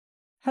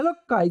Hello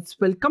guys,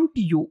 welcome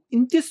to you.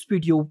 In this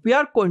video, we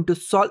are going to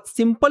solve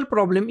simple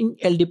problem in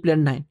LdPlayre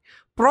 9.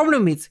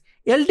 Problem is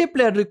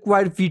LdPlayre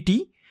requires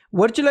Vt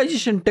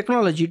Virtualization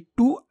Technology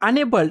to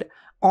enable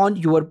on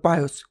your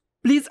BIOS.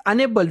 Please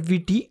enable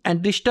Vt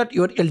and restart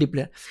your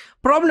LdPlayre.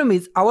 Problem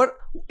is our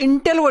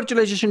Intel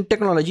Virtualization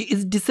Technology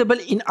is disabled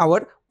in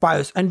our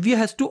BIOS and we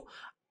have to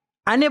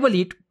enable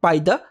it by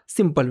the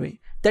simple way.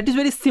 That is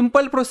very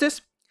simple process.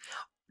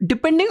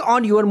 Depending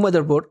on your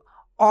motherboard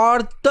or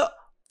the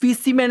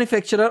PC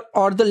manufacturer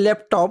or the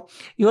laptop,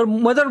 your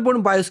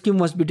motherboard BIOS key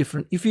must be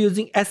different. If you're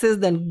using ASUS,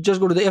 then just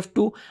go to the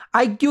F2.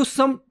 I give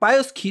some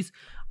BIOS keys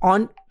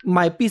on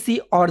my PC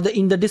or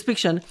in the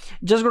description.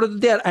 Just go to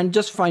there and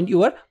just find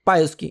your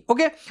BIOS key,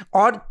 okay?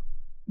 Or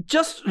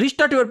just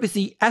restart your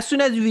PC. As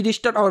soon as we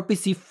restart our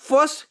PC,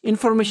 first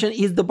information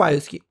is the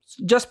BIOS key.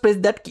 Just press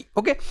that key,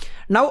 okay?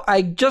 Now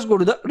I just go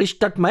to the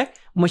restart my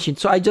machine.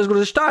 So I just go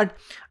to the start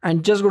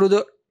and just go to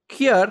the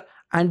here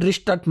and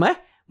restart my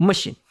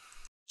machine.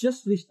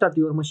 Just restart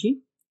your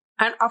machine,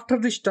 and after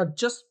restart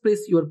just press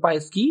your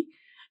BIOS key.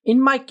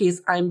 In my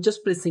case I am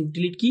just pressing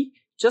delete key.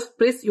 Just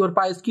press your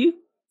BIOS key.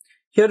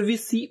 Here we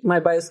see my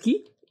BIOS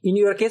key. In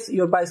your case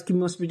your BIOS key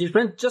must be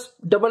different. Just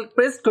double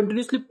press,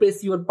 continuously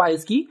press your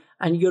BIOS key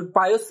and your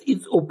BIOS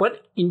is open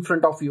in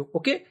front of you,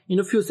 okay, in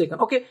a few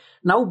seconds. Okay,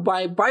 now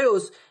my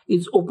BIOS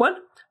is open.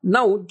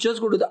 Now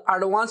just go to the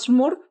advanced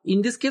mode.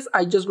 In this case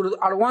I just go to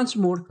the advanced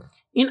mode.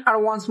 In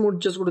advanced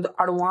mode just go to the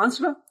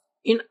advanced.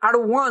 In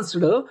advanced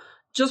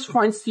just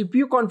find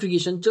CPU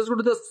configuration. Just go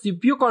to the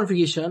CPU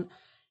configuration.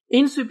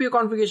 In CPU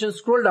configuration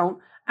scroll down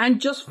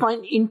and just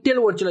find Intel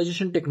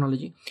Virtualization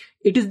Technology.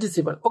 It is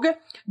disabled, okay?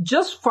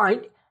 Just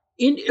find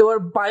in your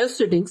BIOS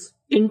settings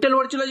Intel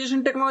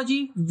Virtualization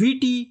Technology,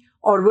 Vt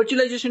or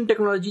Virtualization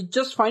Technology.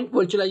 Just find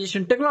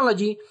Virtualization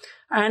Technology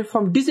and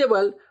from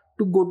disable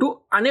to go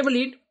to enable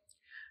it.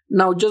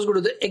 Now just go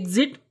to the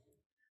exit.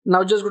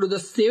 Now just go to the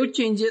save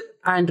changes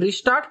and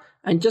restart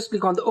and just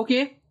click on the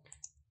OK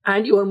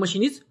and your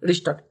machine is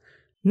restart.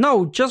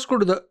 Now just go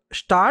to the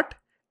start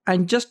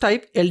and just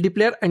type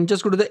LdPlayre and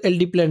just go to the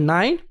LdPlayre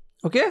 9,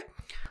 okay?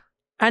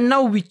 And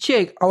now we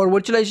check our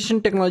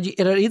virtualization technology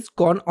error is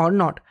gone or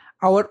not.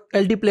 Our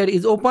LdPlayre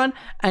is open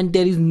and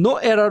there is no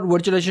error.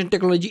 Virtualization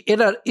technology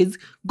error is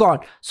gone.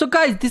 So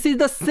guys, this is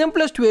the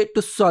simplest way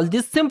to solve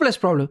this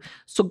simplest problem.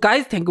 So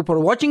guys, thank you for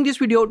watching this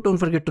video. Don't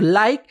forget to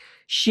like,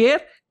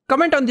 share,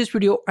 comment on this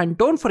video and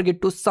don't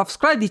forget to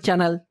subscribe this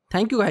channel.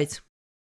 Thank you guys.